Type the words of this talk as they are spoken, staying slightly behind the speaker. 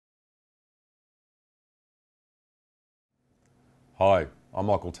Hi, I'm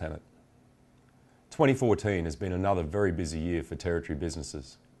Michael Tennant. 2014 has been another very busy year for Territory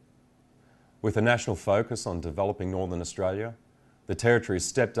businesses. With a national focus on developing Northern Australia, the Territory has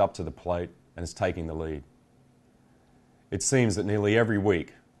stepped up to the plate and is taking the lead. It seems that nearly every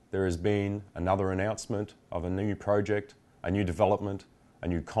week there has been another announcement of a new project, a new development, a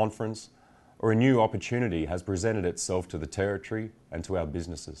new conference, or a new opportunity has presented itself to the Territory and to our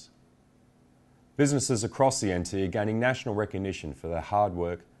businesses. Businesses across the NT are gaining national recognition for their hard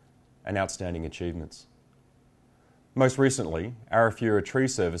work and outstanding achievements. Most recently, Arafura Tree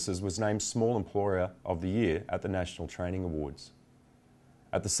Services was named Small Employer of the Year at the National Training Awards.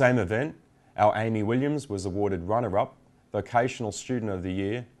 At the same event, our Amy Williams was awarded runner-up Vocational Student of the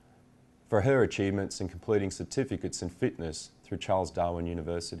Year for her achievements in completing certificates in fitness through Charles Darwin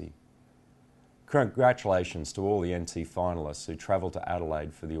University. Congratulations to all the NT finalists who travelled to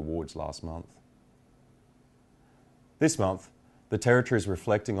Adelaide for the awards last month. This month, the Territory is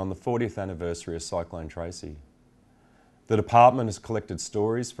reflecting on the 40th anniversary of Cyclone Tracy. The department has collected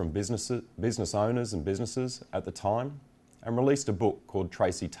stories from business owners and businesses at the time and released a book called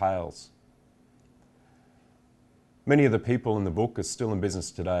Tracy Tales. Many of the people in the book are still in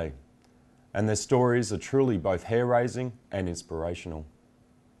business today, and their stories are truly both hair-raising and inspirational.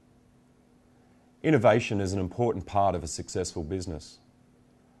 Innovation is an important part of a successful business.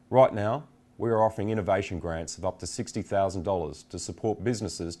 Right now, we are offering innovation grants of up to $60,000 to support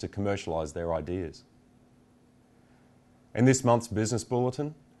businesses to commercialise their ideas. In this month's Business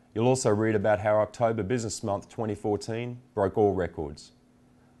Bulletin, you'll also read about how October Business Month 2014 broke all records,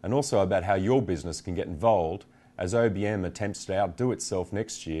 and also about how your business can get involved as OBM attempts to outdo itself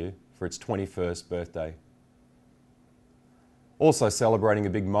next year for its 21st birthday. Also celebrating a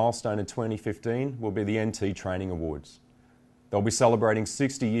big milestone in 2015 will be the NT Training Awards. They'll be celebrating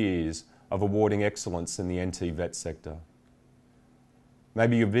 60 years of awarding excellence in the NT vet sector.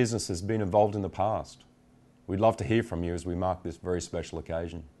 Maybe your business has been involved in the past. We'd love to hear from you as we mark this very special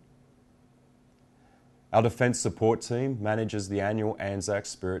occasion. Our Defence Support Team manages the annual Anzac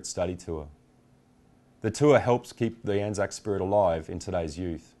Spirit Study Tour. The tour helps keep the Anzac spirit alive in today's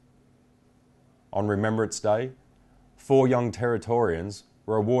youth. On Remembrance Day, 4 young Territorians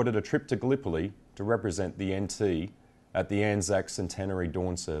were awarded a trip to Gallipoli to represent the NT at the Anzac Centenary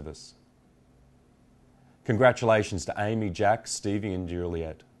Dawn Service. Congratulations to Amy, Jack, Stevie and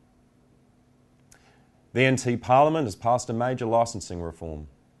Juliet. The NT Parliament has passed a major licensing reform.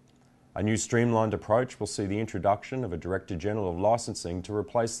 A new streamlined approach will see the introduction of a Director-General of Licensing to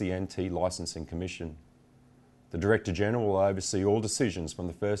replace the NT Licensing Commission. The Director-General will oversee all decisions from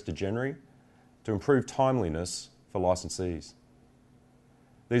the 1st of January to improve timeliness for licensees.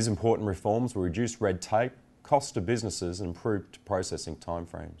 These important reforms will reduce red tape, cost to businesses and improve processing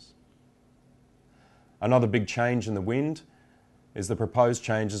timeframes. Another big change in the wind is the proposed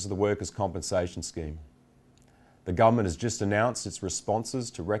changes to the Workers' Compensation Scheme. The government has just announced its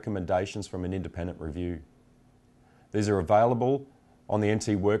responses to recommendations from an independent review. These are available on the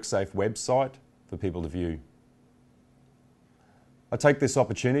NT WorkSafe website for people to view. I take this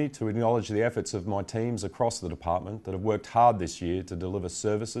opportunity to acknowledge the efforts of my teams across the department that have worked hard this year to deliver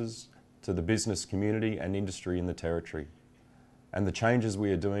services to the business community and industry in the Territory, and the changes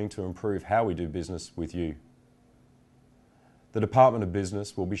we are doing to improve how we do business with you. The Department of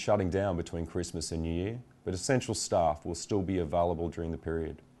Business will be shutting down between Christmas and New Year, but essential staff will still be available during the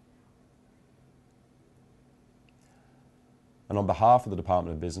period. And on behalf of the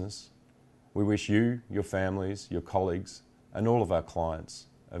Department of Business, we wish you, your families, your colleagues, and all of our clients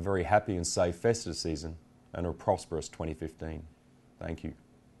a very happy and safe festive season and a prosperous 2015. Thank you.